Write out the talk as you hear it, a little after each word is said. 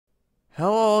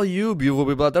Hello, you beautiful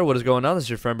people out there. What is going on? This is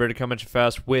your friend Brady coming at you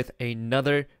fast with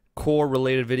another core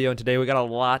related video. And today we got a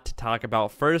lot to talk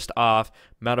about. First off,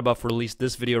 Metabuff released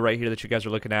this video right here that you guys are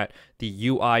looking at, the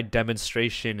UI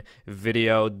demonstration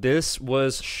video. This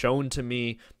was shown to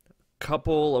me a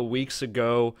couple of weeks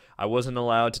ago. I wasn't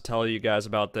allowed to tell you guys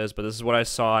about this, but this is what I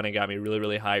saw and it got me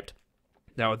really hyped.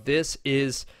 Now, this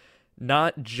is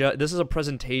not just, this is a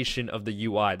presentation of the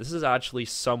UI. This is actually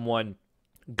someone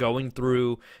going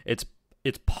through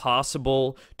it's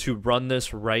possible to run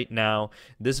this right now.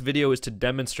 This video is to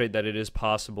demonstrate that it is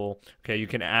possible. Okay, you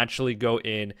can actually go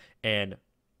in and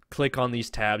click on these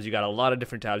tabs. You got a lot of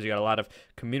different tabs. You got a lot of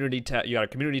community tab. You got a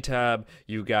community tab.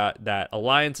 You got that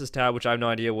alliances tab, which I have no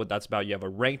idea what that's about. You have a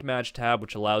ranked match tab,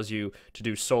 which allows you to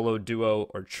do solo, duo,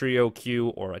 or trio queue,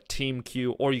 or a team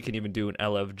queue, or you can even do an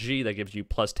LFG that gives you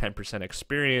plus 10%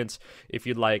 experience if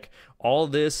you'd like. All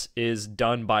this is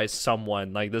done by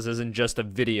someone. Like, this isn't just a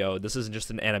video. This isn't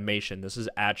just an animation. This is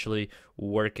actually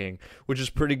working, which is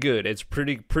pretty good. It's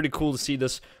pretty cool to see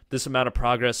this amount of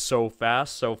progress so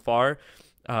fast so far.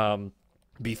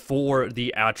 Before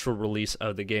the actual release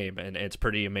of the game, and it's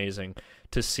pretty amazing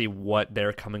to see what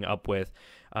they're coming up with.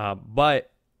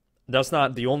 But that's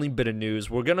not the only bit of news.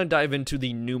 We're gonna dive into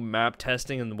the new map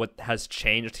testing and what has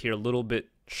changed here a little bit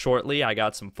shortly. I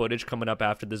got some footage coming up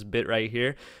after this bit right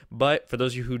here. But for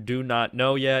those of you who do not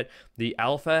know yet, the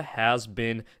alpha has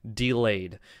been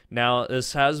delayed. Now,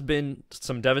 this has been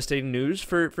some devastating news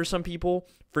for some people.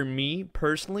 For me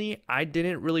personally, I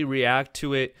didn't really react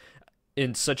to it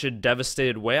in such a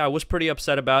devastated way. I was pretty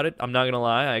upset about it. I'm not going to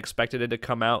lie. I expected it to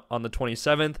come out on the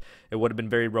 27th. It would have been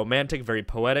very romantic, very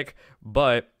poetic,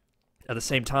 but at the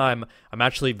same time, I'm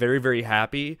actually very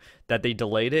happy that they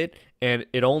delayed it, and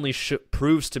it only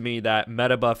proves to me that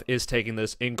Metabuff is taking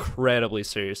this incredibly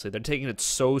seriously. They're taking it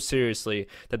so seriously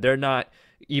that they're not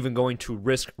even going to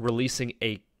risk releasing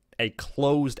a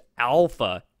closed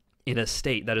alpha in a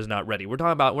state that is not ready. We're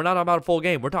not talking about a full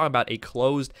game. We're talking about a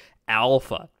closed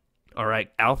alpha. All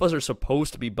right, alphas are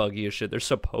supposed to be buggy as shit. They're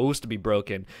supposed to be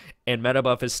broken. And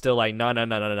Metabuff is still like, no.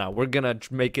 We're going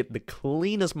to make it the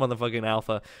cleanest motherfucking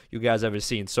alpha you guys ever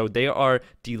seen. So they are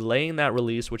delaying that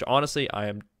release, which honestly I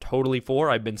am totally for.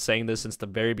 I've been saying this since the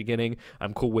very beginning.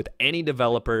 I'm cool with any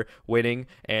developer waiting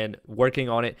and working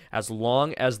on it as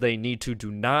long as they need to.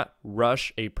 Do not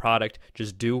rush a product.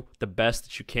 Just do the best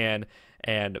that you can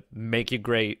and make it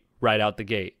great right out the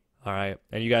gate. All right,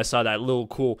 and you guys saw that little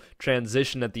cool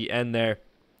transition at the end there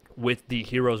with the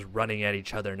heroes running at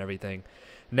each other and everything.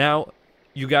 Now,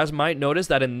 you guys might notice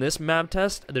that in this map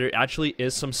test, there actually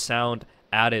is some sound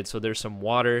added. So there's some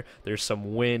water, there's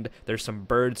some wind, there's some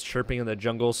birds chirping in the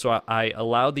jungle. So I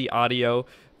allowed the audio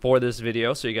for this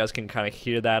video so you guys can kind of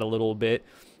hear that a little bit,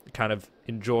 kind of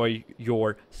indulge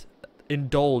your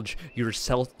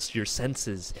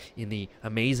senses in the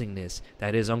amazingness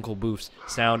that is Uncle Boof's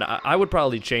sound. I would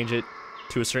probably change it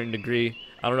to a certain degree.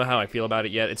 I don't know how I feel about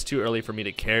it yet. It's too early for me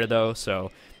to care though,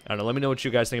 so I don't know. Let me know what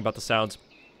you guys think about the sounds,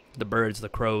 the birds, the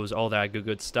crows, all that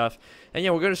good stuff. And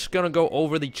yeah, we're just gonna go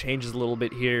over the changes a little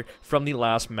bit here from the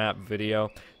last map video.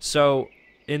 So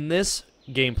in this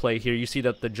gameplay here, you see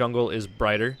that the jungle is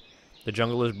brighter. The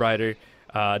jungle is brighter.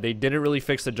 They didn't really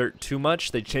fix the dirt too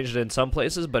much. They changed it in some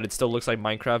places, but it still looks like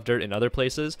Minecraft dirt in other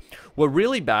places. What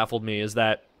really baffled me is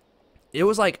that it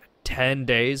was like 10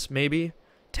 days, maybe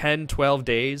 10, 12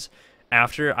 days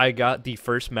after I got the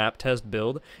first map test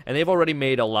build, and they've already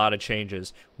made a lot of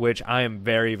changes, which I am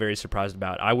very surprised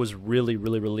about. I was really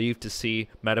relieved to see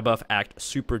Metabuff act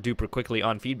super duper quickly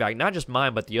on feedback, not just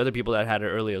mine, but the other people that had it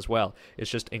early as well. It's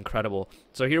just incredible.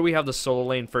 So here we have the solo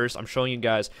lane first. I'm showing you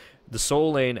guys the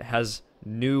solo lane has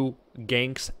new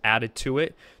ganks added to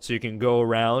it, so you can go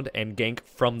around and gank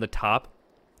from the top.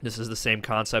 This is the same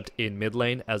concept in mid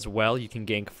lane as well. You can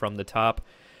gank from the top.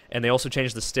 And they also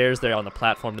changed the stairs there on the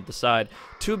platform to the side.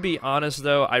 To be honest,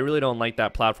 though, I really don't like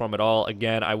that platform at all.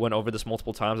 Again, I went over this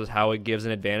multiple times as how it gives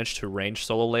an advantage to ranged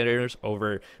solo laners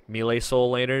over melee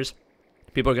solo laners.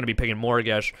 People are going to be picking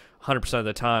Morgesh 100% of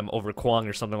the time over Kwang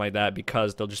or something like that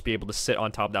because they'll just be able to sit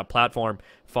on top of that platform,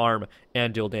 farm,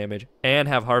 and deal damage, and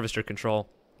have Harvester control.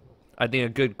 I think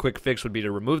a good quick fix would be to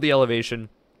remove the elevation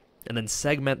and then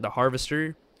segment the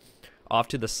Harvester off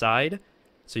to the side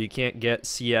so you can't get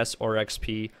CS or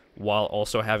XP while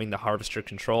also having the Harvester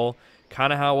control.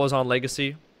 Kind of how it was on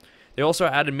Legacy. They also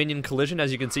added minion collision.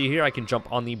 As you can see here, I can jump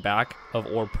on the back of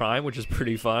Orb Prime, which is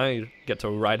pretty fun. You get to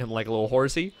ride him like a little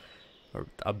horsey. Or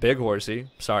a big horsey.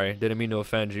 Sorry, didn't mean to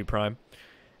offend you, Prime.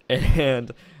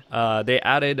 And they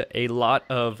added a lot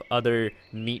of other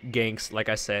neat ganks, like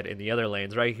I said, in the other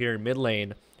lanes. Right here in mid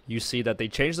lane, you see that they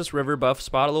changed this river buff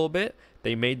spot a little bit.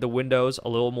 They made the windows a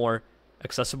little more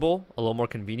accessible, a little more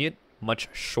convenient, much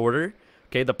shorter.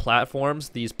 Okay, the platforms,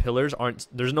 these pillars aren't,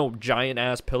 there's no giant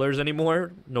ass pillars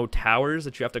anymore, no towers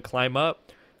that you have to climb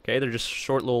up. Okay, they're just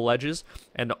short little ledges.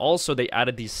 And also they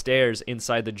added these stairs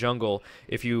inside the jungle.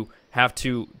 If you have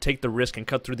to take the risk and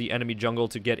cut through the enemy jungle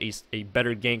to get a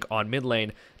better gank on mid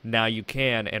lane, now you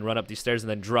can, and run up these stairs and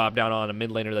then drop down on a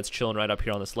mid laner that's chilling right up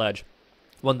here on this ledge.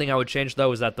 One thing I would change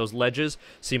though is that those ledges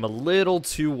seem a little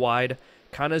too wide.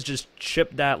 Kind of just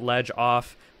chip that ledge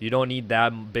off. You don't need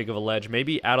that big of a ledge.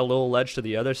 Maybe add a little ledge to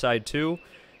the other side too.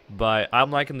 But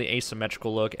I'm liking the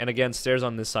asymmetrical look. And again, stairs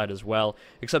on this side as well.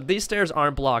 Except these stairs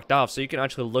aren't blocked off, so you can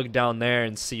actually look down there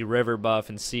and see river buff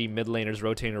and see mid laners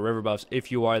rotating to river buffs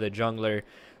if you are the jungler.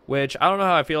 Which, I don't know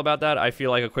how I feel about that. I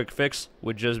feel like a quick fix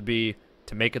would just be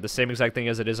to make it the same exact thing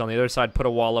as it is on the other side. Put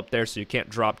a wall up there so you can't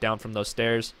drop down from those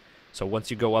stairs. So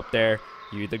once you go up there,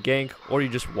 you either gank or you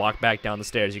just walk back down the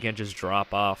stairs. You can't just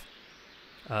drop off.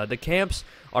 The camps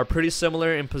are pretty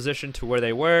similar in position to where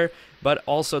they were, but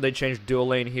also they changed dual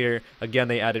lane here. Again,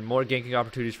 they added more ganking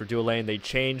opportunities for dual lane. They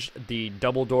changed the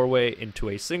double doorway into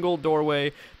a single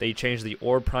doorway. They changed the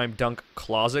Orb Prime Dunk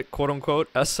Closet, quote unquote,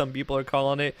 as some people are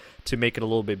calling it, to make it a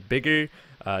little bit bigger,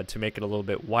 to make it a little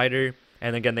bit wider.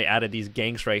 And again, they added these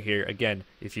ganks right here. Again,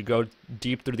 if you go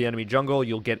deep through the enemy jungle,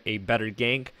 you'll get a better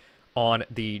gank on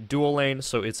the dual lane,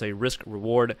 so it's a risk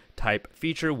reward type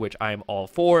feature, which I am all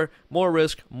for. More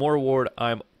risk, more reward.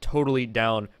 I'm totally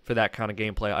down for that kind of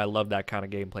gameplay. I love that kind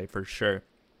of gameplay for sure.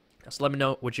 So let me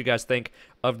know what you guys think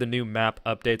of the new map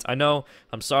updates. I know,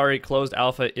 I'm sorry, closed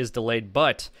alpha is delayed,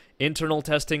 but internal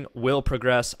testing will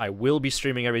progress. I will be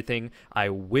streaming everything. I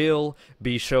will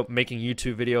be making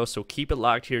YouTube videos, so keep it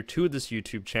locked here to this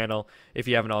YouTube channel. If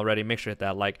you haven't already, make sure to hit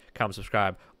that like, comment,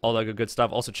 subscribe, all that good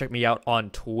stuff. Also, check me out on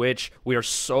Twitch. We are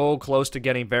so close to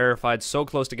getting verified, so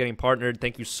close to getting partnered.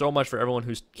 Thank you so much for everyone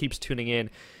who keeps tuning in.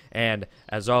 And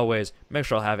as always, make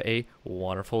sure I'll have a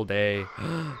wonderful day.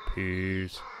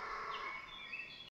 Peace.